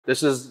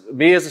This is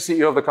me as the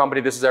CEO of the company.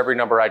 This is every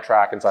number I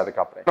track inside the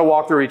company. I'll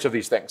walk through each of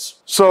these things.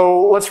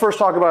 So let's first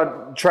talk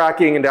about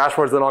tracking and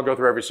dashboards, then I'll go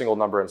through every single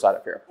number inside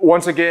of here.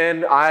 Once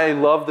again, I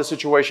love the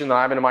situation that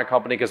I'm in my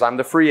company because I'm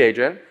the free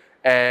agent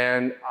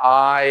and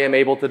I am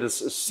able to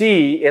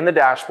see in the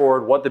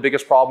dashboard what the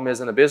biggest problem is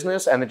in the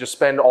business and then just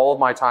spend all of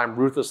my time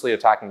ruthlessly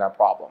attacking that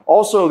problem.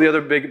 Also, the other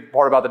big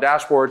part about the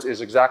dashboards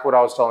is exactly what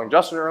I was telling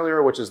Justin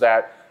earlier, which is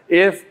that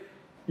if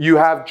you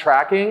have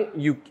tracking,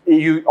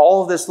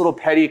 all of this little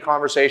petty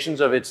conversations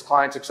of it's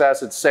client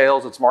success, it's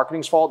sales, it's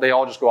marketing's fault, they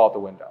all just go out the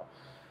window.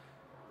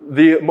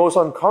 The most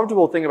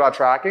uncomfortable thing about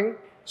tracking,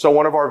 so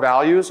one of our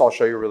values, I'll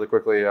show you really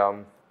quickly.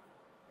 So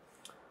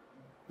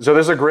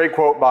this is a great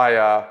quote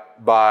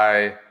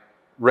by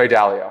Ray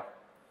Dalio.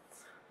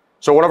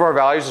 So one of our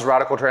values is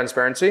radical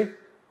transparency.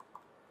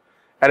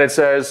 And he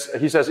says,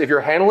 if you're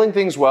handling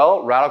things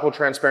well, radical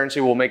transparency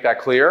will make that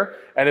clear.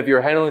 And if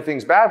you're handling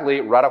things badly,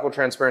 radical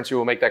transparency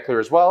will make that clear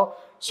as well.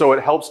 So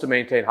it helps to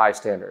maintain high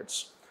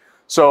standards.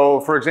 So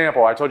for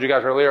example, I told you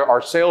guys earlier,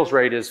 our sales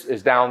rate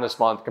is down this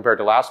month compared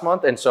to last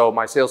month. And so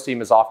my sales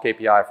team is off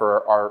KPI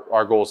for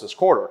our goals this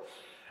quarter.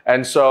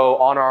 And so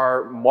on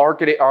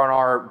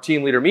our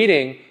team leader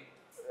meeting,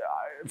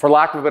 for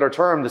lack of a better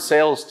term, the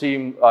sales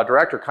team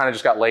director kind of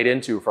just got laid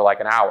into for like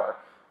an hour.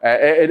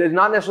 It is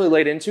not necessarily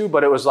laid into,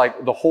 but it was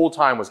like the whole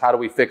time was how do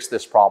we fix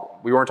this problem?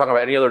 We weren't talking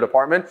about any other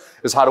department,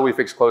 is how do we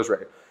fix close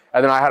rate?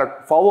 And then I had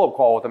a follow-up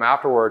call with him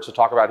afterwards to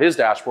talk about his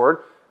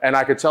dashboard. And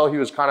I could tell he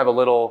was kind of a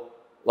little,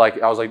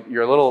 like, I was like,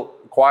 you're a little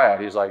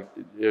quiet. He's like,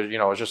 you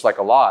know, it's just like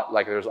a lot.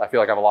 Like I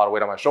feel like I have a lot of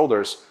weight on my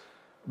shoulders.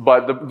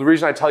 But the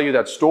reason I tell you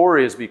that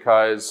story is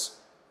because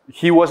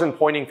he wasn't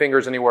pointing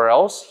fingers anywhere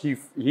else.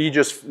 He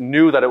just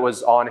knew that it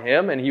was on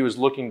him and he was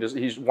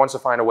he wants to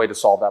find a way to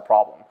solve that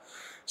problem.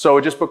 So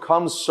it just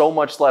becomes so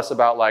much less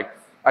about like,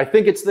 I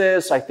think it's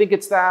this, I think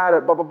it's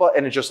that, blah, blah, blah.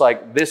 And it's just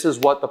like, this is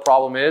what the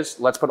problem is.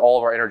 Let's put all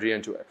of our energy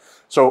into it.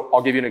 So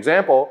I'll give you an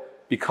example.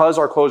 Because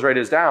our close rate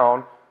is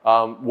down,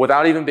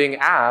 without even being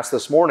asked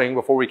this morning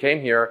before we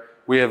came here,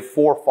 we have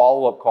 4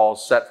 follow-up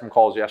calls set from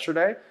calls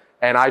yesterday.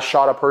 And I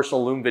shot a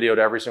personal Loom video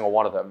to every single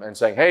one of them and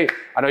saying, hey,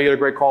 I know you had a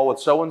great call with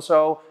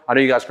so-and-so. I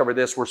know you guys covered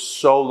this. We're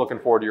so looking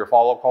forward to your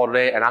follow-up call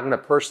today. And I'm going to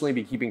personally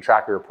be keeping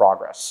track of your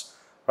progress,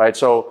 right?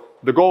 So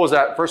the goal is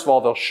that, first of all,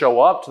 they'll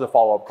show up to the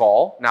follow-up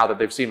call now that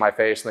they've seen my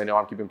face and they know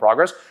I'm keeping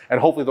progress. And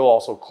hopefully they'll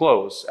also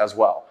close as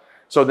well.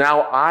 So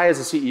now I, as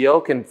a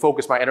CEO, can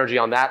focus my energy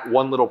on that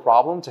one little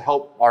problem to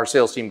help our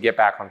sales team get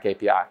back on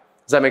KPI.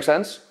 Does that make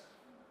sense?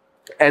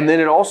 And then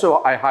it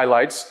also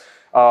highlights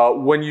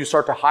when you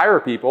start to hire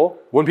people,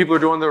 when people are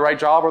doing the right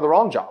job or the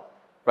wrong job,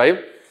 right?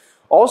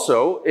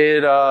 Also,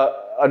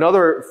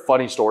 another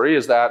funny story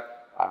is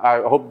that,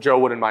 I hope Joe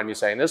wouldn't mind me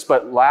saying this,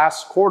 but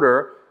last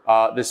quarter,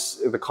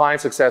 the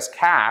client success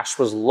cash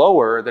was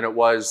lower than it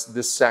was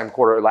this same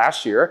quarter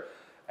last year.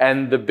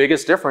 And the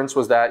biggest difference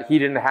was that he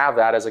didn't have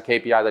that as a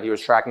KPI that he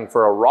was tracking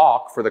for a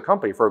ROC for the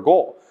company, for a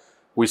goal.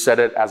 We set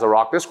it as a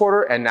ROC this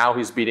quarter, and now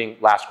he's beating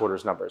last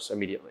quarter's numbers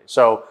immediately.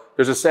 So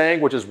there's a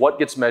saying, which is what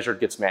gets measured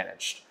gets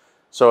managed.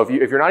 So if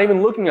you're not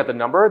even looking at the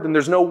number, then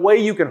there's no way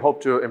you can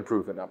hope to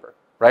improve the number,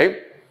 right?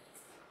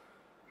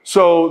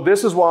 So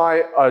this is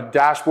why a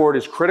dashboard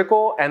is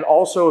critical. And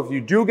also, if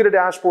you do get a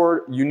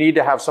dashboard, you need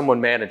to have someone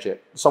manage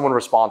it, someone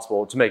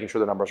responsible to making sure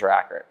the numbers are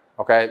accurate,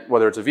 okay?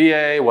 Whether it's a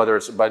VA,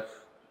 but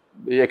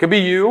it could be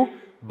you,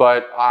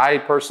 but I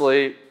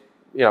personally,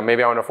 you know,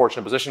 maybe I'm in a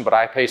fortunate position, but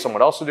I pay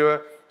someone else to do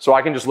it, so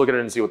I can just look at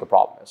it and see what the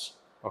problem is,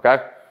 okay?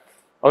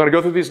 I'm gonna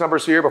go through these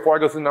numbers here. Before I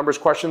go through the numbers,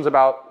 questions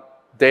about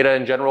data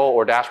in general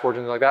or dashboards,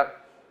 anything like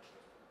that?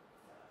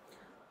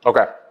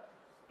 Okay,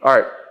 all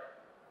right.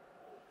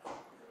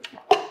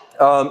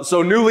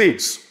 So new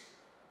leads.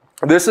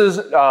 This is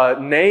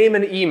name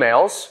and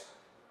emails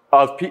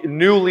of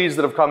new leads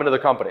that have come into the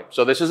company.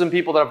 So this isn't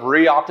people that have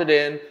re-opted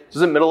in. This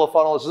isn't middle of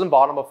funnel. This isn't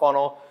bottom of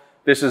funnel.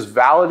 This is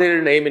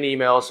validated name and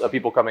emails of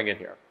people coming in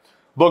here.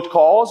 Booked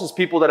calls is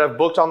people that have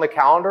booked on the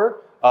calendar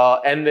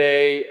and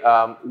they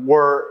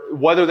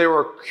whether they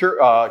were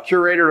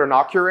curated or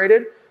not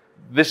curated,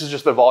 this is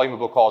just the volume of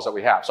book calls that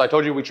we have. So I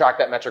told you we tracked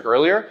that metric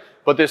earlier,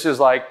 but this is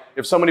like,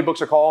 if somebody books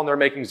a call and they're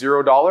making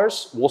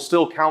 $0, we'll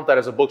still count that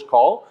as a booked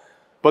call,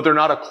 but they're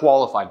not a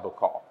qualified book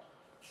call.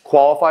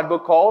 Qualified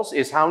book calls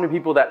is how many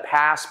people that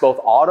pass both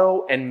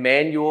auto and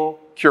manual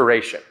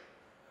curation.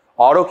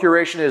 Auto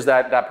curation is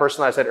that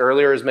person I said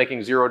earlier is making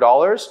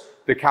 $0.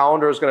 The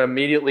calendar is going to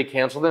immediately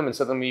cancel them and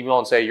send them an email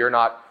and say, you're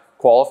not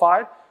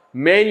qualified.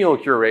 Manual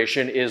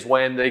curation is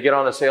when they get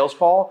on a sales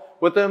call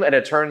with them and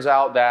it turns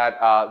out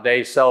that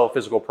they sell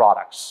physical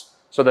products.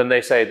 So then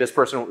they say, this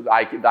person,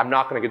 I'm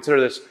not going to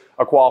consider this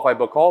a qualified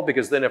book call,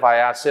 because then if I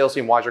ask sales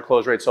team, why is your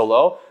close rate so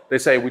low? They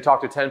say, we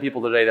talked to 10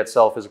 people today that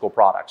sell physical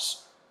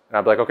products. And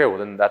I'd be like, okay, well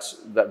then that's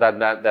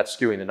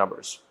skewing the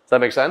numbers. Does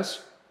that make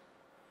sense?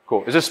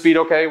 Cool. Is this speed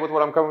okay with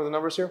what I'm covering with the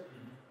numbers here?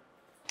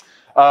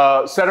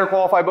 Setter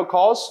qualified book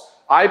calls.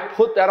 I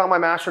put that on my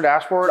master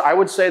dashboard. I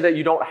would say that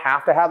you don't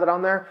have to have it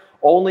on there.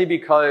 only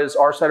because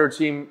our setter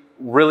team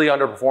really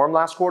underperformed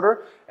last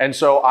quarter. And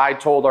so I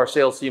told our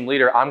sales team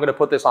leader, I'm going to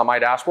put this on my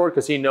dashboard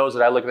because he knows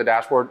that I look at the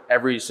dashboard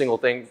every single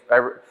day,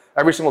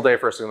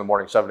 first thing in the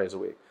morning, 7 days a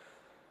week.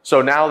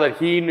 So now that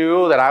he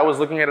knew that I was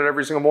looking at it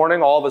every single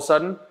morning, all of a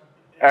sudden,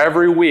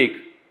 every week,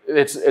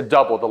 it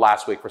doubled the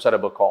last week for set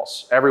of book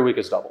calls. Every week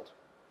it's doubled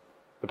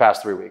the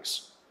past 3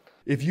 weeks.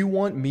 If you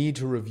want me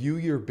to review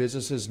your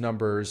business's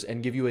numbers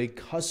and give you a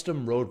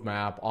custom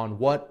roadmap on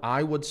what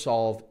I would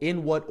solve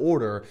in what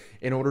order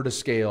in order to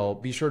scale,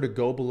 be sure to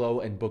go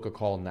below and book a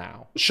call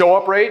now. Show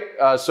up rate,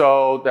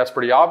 so that's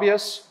pretty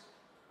obvious.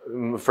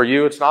 For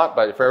you, it's not,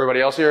 but for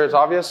everybody else here, it's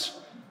obvious.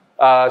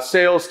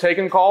 Sales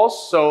taken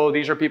calls, so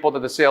these are people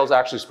that the sales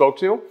actually spoke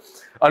to.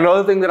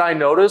 Another thing that I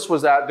noticed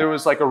was that there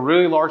was like a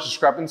really large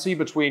discrepancy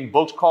between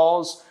booked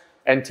calls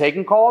and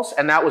taking calls,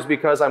 and that was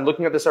because I'm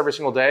looking at this every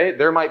single day.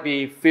 There might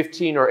be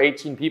 15 or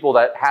 18 people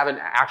that haven't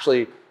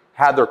actually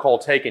had their call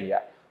taken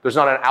yet. There's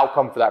not an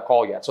outcome for that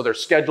call yet. So they're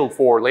scheduled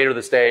for later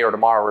this day or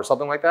tomorrow or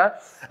something like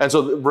that. And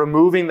so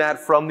removing that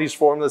from these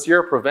formulas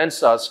here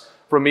prevents us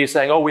from me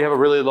saying, oh, we have a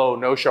really low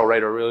no-show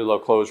rate or a really low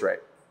close rate.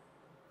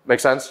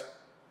 Make sense?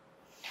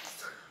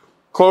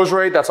 Close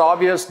rate, that's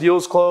obvious.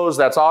 Deals closed,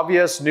 that's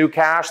obvious. New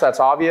cash, that's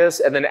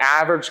obvious. And then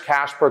average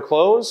cash per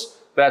close,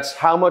 that's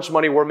how much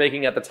money we're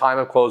making at the time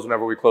of close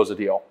whenever we close a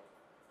deal,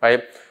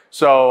 right?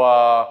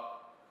 So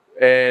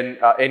in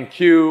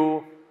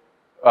Q2,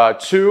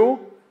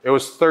 it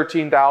was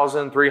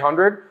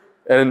 13,300.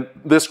 And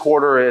this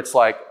quarter, it's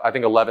like, I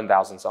think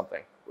 11,000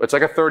 something. It's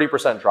like a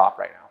 30% drop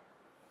right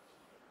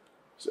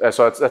now.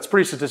 So that's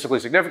pretty statistically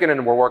significant,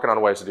 and we're working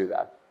on ways to do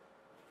that.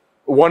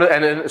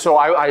 So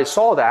I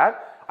saw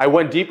that. I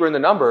went deeper in the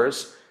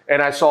numbers, and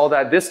I saw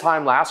that this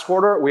time last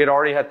quarter, we had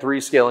already had 3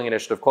 scaling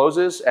initiative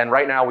closes, and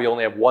right now we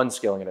only have 1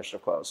 scaling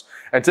initiative close.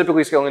 And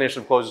typically scaling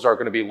initiative closes are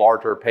going to be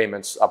larger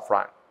payments up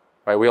front,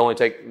 right? We only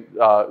take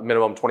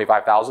minimum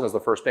 25,000 as the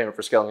first payment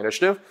for scaling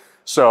initiative.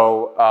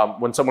 So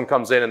when someone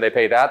comes in and they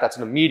pay that, that's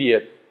an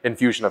immediate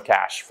infusion of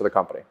cash for the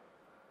company.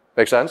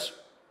 Make sense?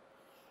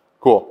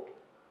 Cool.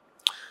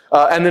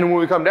 And then when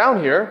we come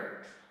down here,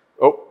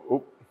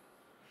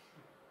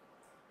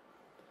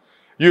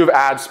 you have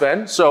ad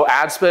spend. So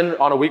ad spend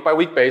on a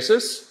week-by-week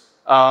basis.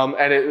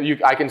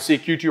 I can see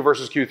Q2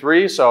 versus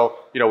Q3. So,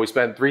 we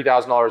spend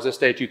 $3,000 this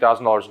day,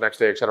 $2,000 the next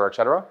day, et cetera, et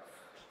cetera.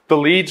 The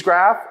leads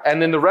graph,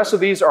 and then the rest of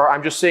these are,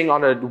 I'm just seeing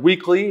on a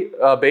weekly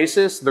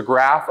basis, the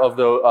graph of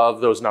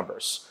those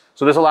numbers.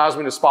 So this allows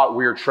me to spot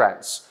weird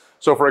trends.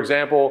 So for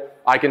example,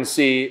 I can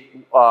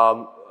see,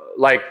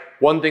 like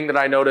one thing that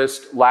I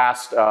noticed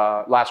last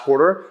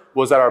quarter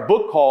was that our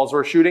book calls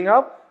were shooting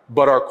up,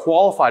 but our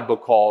qualified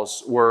book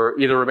calls were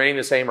either remaining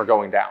the same or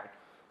going down.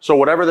 So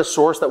whatever the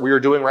source that we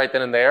were doing right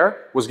then and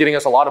there was getting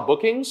us a lot of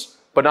bookings,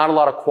 but not a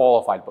lot of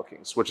qualified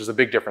bookings, which is a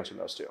big difference in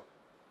those two.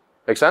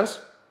 Make sense?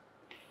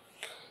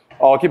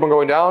 I'll keep on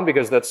going down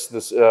because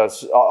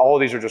all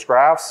of these are just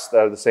graphs.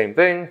 They're the same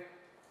thing.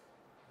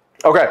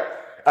 Okay,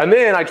 and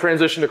then I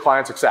transitioned to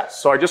client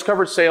success. So I just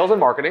covered sales and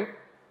marketing,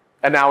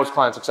 and now it's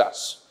client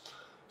success.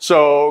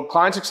 So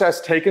client success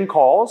taken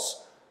calls.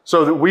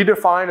 So that we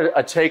define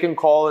a taken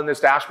call in this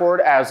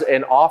dashboard as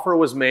an offer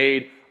was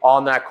made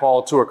on that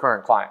call to a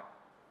current client.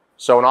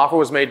 So an offer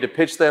was made to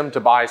pitch them to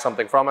buy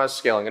something from us,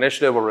 scaling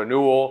initiative or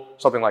renewal,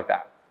 something like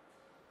that.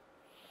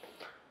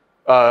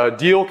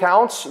 Deal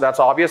counts,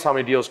 that's obvious, how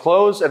many deals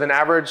closed, and then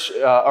average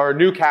or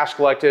new cash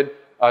collected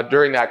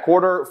during that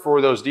quarter for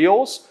those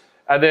deals.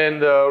 And then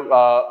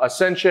the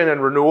ascension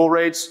and renewal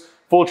rates,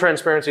 full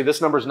transparency,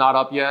 this number's not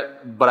up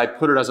yet, but I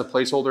put it as a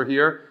placeholder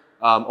here.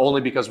 Only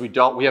because we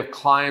have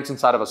clients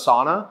inside of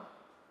Asana,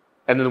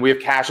 and then we have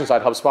cash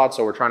inside HubSpot,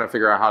 so we're trying to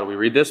figure out how do we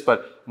read this.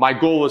 But my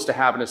goal is to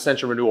have an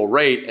ascension renewal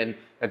rate and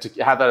to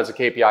have that as a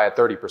KPI at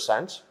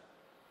 30%.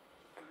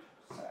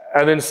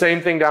 And then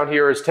same thing down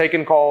here is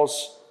taken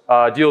calls,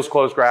 deals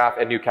closed graph,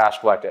 and new cash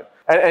collected.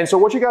 And so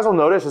what you guys will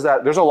notice is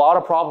that there's a lot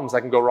of problems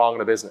that can go wrong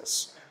in a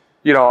business.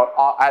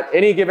 At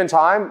any given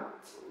time,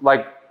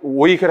 like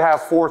we could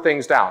have 4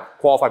 things down.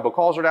 Qualified book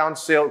calls are down,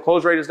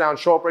 close rate is down,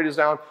 show up rate is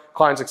down,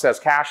 client success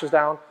cash is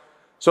down.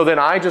 So then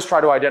I just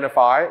try to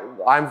identify,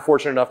 I'm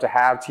fortunate enough to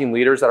have team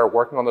leaders that are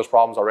working on those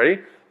problems already.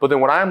 But then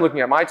when I'm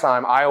looking at my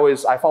time,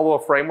 I follow a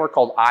framework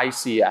called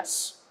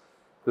ICS.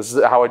 This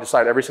is how I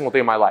decide every single thing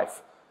in my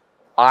life.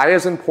 I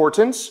is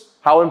importance.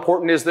 How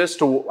important is this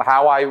to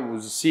how I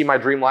see my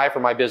dream life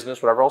or my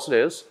business, whatever else it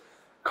is?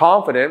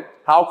 Confident.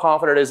 How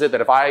confident is it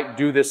that if I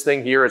do this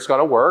thing here, it's going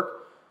to work?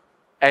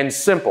 And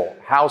simple.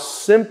 How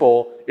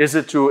simple is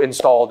it to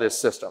install this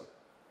system?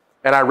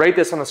 And I rate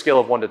this on a scale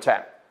of 1 to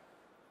 10.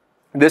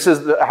 This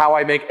is how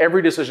I make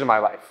every decision in my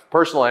life,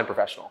 personal and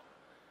professional.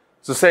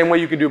 It's the same way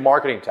you can do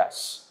marketing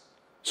tests.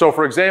 So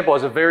for example,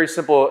 as a very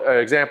simple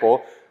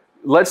example,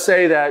 let's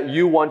say that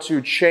you want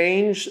to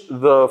change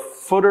the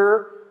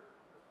footer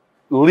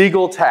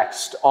legal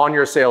text on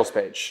your sales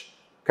page.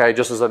 Okay,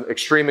 just as an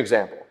extreme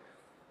example.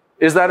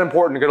 Is that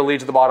important? Going to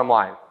lead to the bottom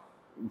line?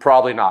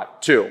 Probably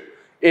not. 2.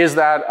 Is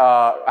that,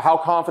 how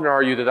confident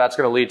are you that that's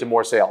going to lead to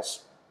more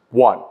sales?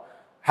 1.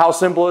 How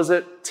simple is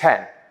it?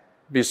 10.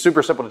 be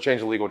super simple to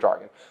change the legal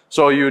jargon.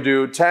 So you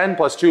do 10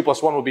 plus 2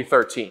 plus 1 would be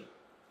 13.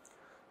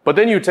 But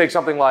then you take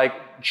something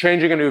like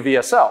changing a new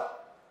VSL.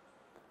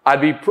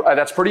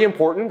 That's pretty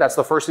important. That's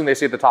the first thing they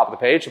see at the top of the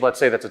page. Let's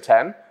say that's a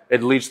 10.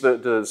 It leads to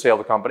the sale of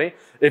the company.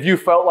 If you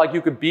felt like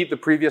you could beat the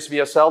previous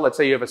VSL, let's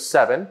say you have a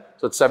 7,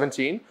 so it's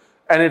 17.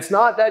 And it's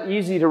not that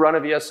easy to run a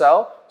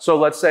VSL. So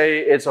let's say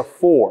it's a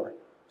 4.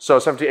 So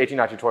 17, 18,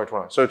 19, 20,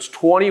 21. So it's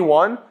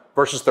 21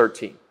 versus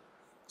 13.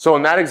 So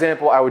in that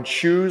example, I would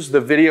choose the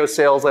video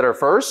sales letter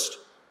first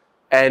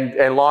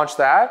and launch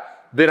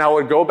that. Then I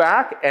would go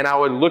back and I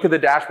would look at the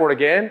dashboard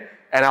again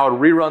and I would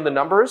rerun the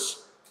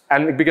numbers.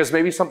 And because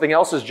maybe something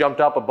else has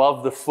jumped up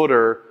above the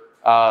footer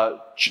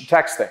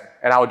text thing.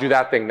 And I would do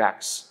that thing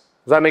next.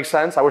 Does that make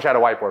sense? I wish I had a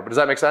whiteboard, but does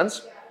that make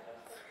sense?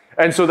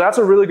 And so that's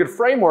a really good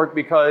framework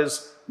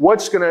because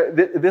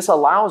this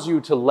allows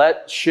you to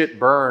let shit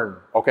burn,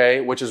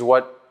 okay? Which is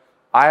what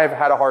I have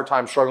had a hard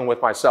time struggling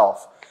with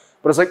myself.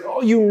 But it's like,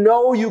 oh, you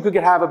know you could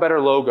have a better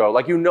logo.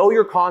 Like, you know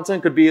your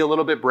content could be a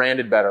little bit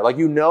branded better. Like,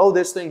 you know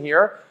this thing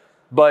here,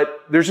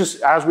 but there's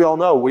just, as we all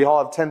know, we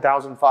all have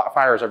 10,000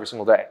 fires every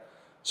single day.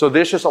 So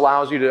this just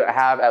allows you to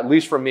have, at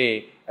least for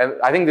me, and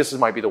I think this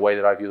might be the way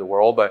that I view the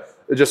world, but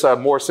just a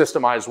more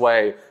systemized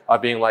way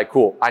of being like,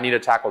 cool, I need to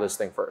tackle this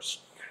thing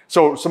first.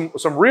 So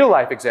some real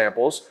life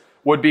examples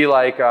would be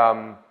like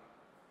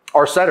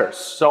our setters.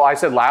 So I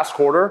said last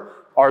quarter,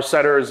 our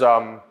setters,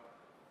 I'll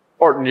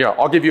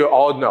give you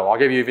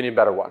an even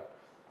better one.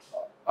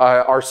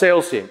 Our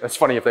sales team, it's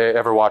funny if they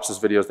ever watch this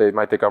videos, they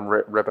might think I'm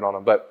ripping on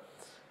them, but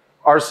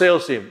our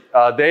sales team,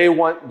 they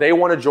want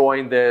to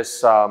join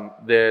this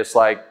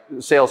like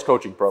sales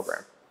coaching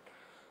program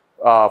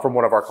from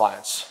one of our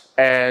clients.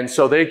 And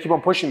so they keep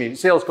on pushing me,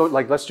 sales coach,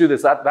 like, let's do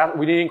this, that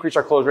we need to increase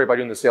our close rate by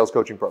doing the sales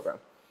coaching program.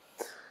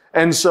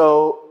 And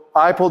so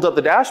I pulled up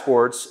the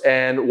dashboards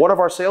and one of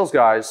our sales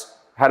guys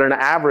had an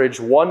average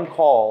 1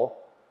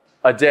 call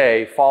a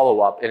day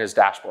follow-up in his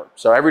dashboard.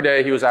 So every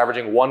day he was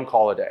averaging 1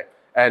 call a day.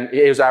 And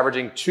he was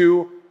averaging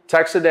 2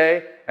 texts a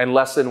day and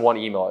less than 1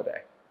 email a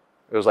day.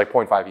 It was like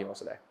 0.5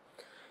 emails a day.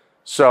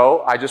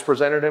 So I just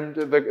presented him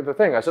to the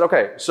thing. I said,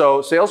 okay,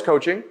 so sales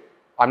coaching,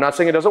 I'm not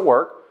saying it doesn't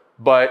work,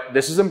 but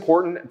this is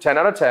important, 10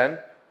 out of 10.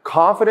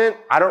 Confident,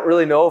 I don't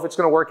really know if it's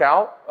gonna work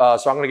out,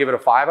 so I'm gonna give it a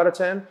 5 out of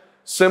 10.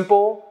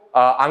 Simple,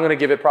 I'm gonna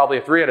give it probably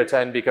a 3 out of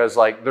 10 because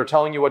like they're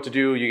telling you what to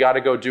do, you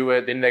gotta go do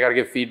it, then they gotta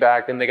give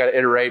feedback, then they gotta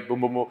iterate,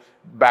 boom, boom, boom,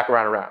 back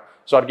around and around.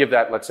 So I'd give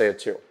that, let's say, a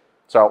 2.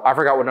 So I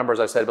forgot what numbers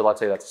I said, but let's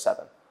say that's a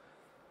 7.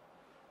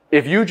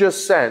 If you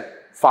just sent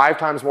 5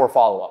 times more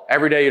follow-up,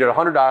 every day you did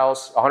 100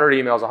 dials, 100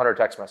 emails, 100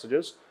 text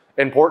messages,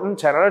 important,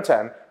 10 out of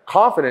 10.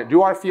 Confident,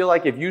 do I feel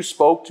like if you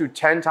spoke to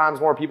 10 times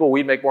more people,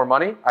 we'd make more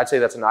money? I'd say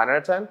that's a 9 out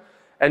of 10.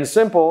 And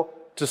simple,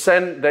 to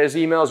send those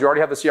emails, you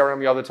already have the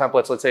CRM, you have the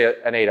templates, let's say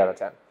an 8 out of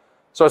 10.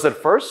 So I said,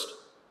 first,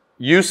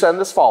 you send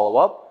this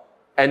follow-up,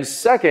 and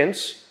second,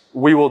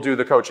 we will do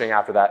the coaching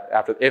after that,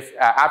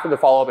 after the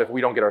follow-up if we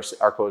don't get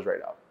our close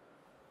rate up.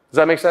 Does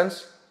that make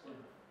sense?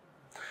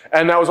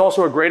 And that was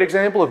also a great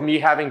example of me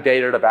having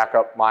data to back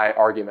up my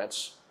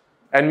arguments.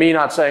 And me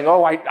not saying,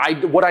 oh,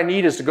 what I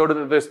need is to go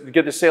to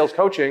get the sales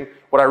coaching.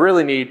 What I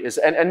really need is,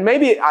 and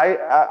maybe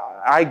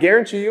I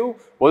guarantee you,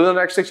 within the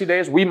next 60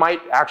 days, we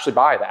might actually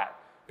buy that.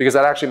 Because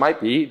that actually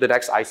might be the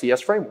next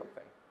ICS framework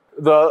thing.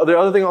 The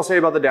other thing I'll say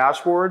about the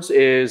dashboards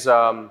is,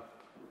 I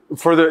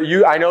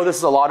know this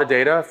is a lot of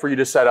data for you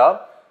to set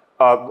up.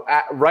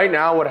 Right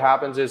now, what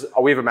happens is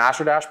we have a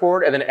master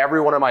dashboard, and then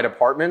every one of my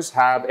departments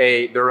have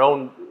their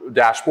own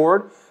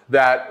dashboard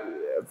that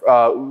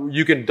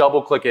you can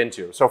double click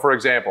into. So for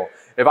example,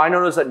 if I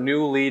notice that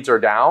new leads are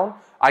down,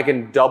 I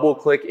can double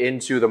click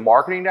into the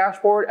marketing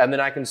dashboard, and then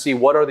I can see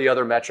what are the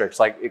other metrics,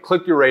 like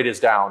click-through rate is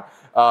down,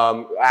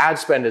 ad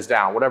spend is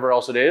down, whatever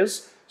else it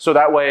is. So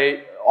that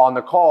way on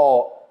the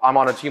call, I'm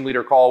on a team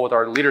leader call with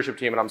our leadership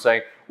team, and I'm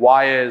saying,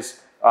 why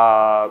is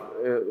our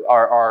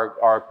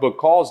book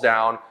calls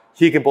down?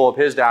 He can pull up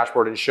his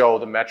dashboard and show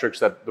the metrics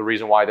that the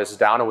reason why this is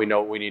down, and we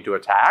know what we need to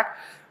attack.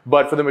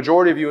 But for the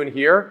majority of you in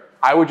here,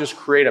 I would just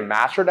create a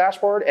master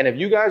dashboard. And if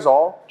you guys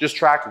all just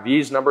track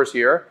these numbers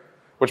here,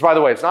 which by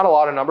the way, it's not a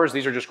lot of numbers.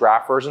 These are just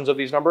graph versions of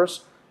these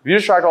numbers. If you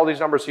just track all these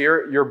numbers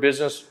here,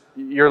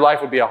 your life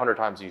would be 100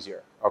 times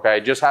easier. Okay,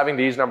 just having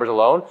these numbers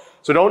alone.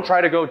 So don't try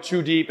to go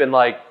too deep in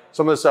like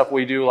some of the stuff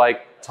we do,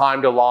 like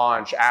time to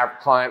launch,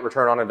 client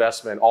return on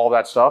investment, all of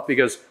that stuff,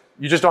 because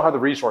you just don't have the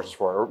resources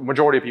for it. Or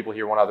majority of people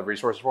here won't have the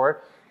resources for it.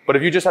 But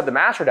if you just have the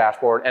master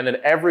dashboard and then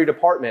every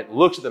department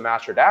looks at the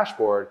master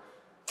dashboard,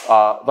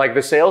 like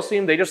the sales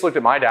team, they just looked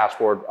at my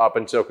dashboard up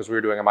until, because we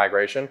were doing a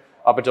migration,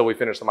 up until we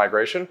finished the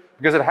migration,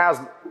 because it has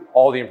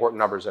all the important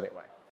numbers anyway.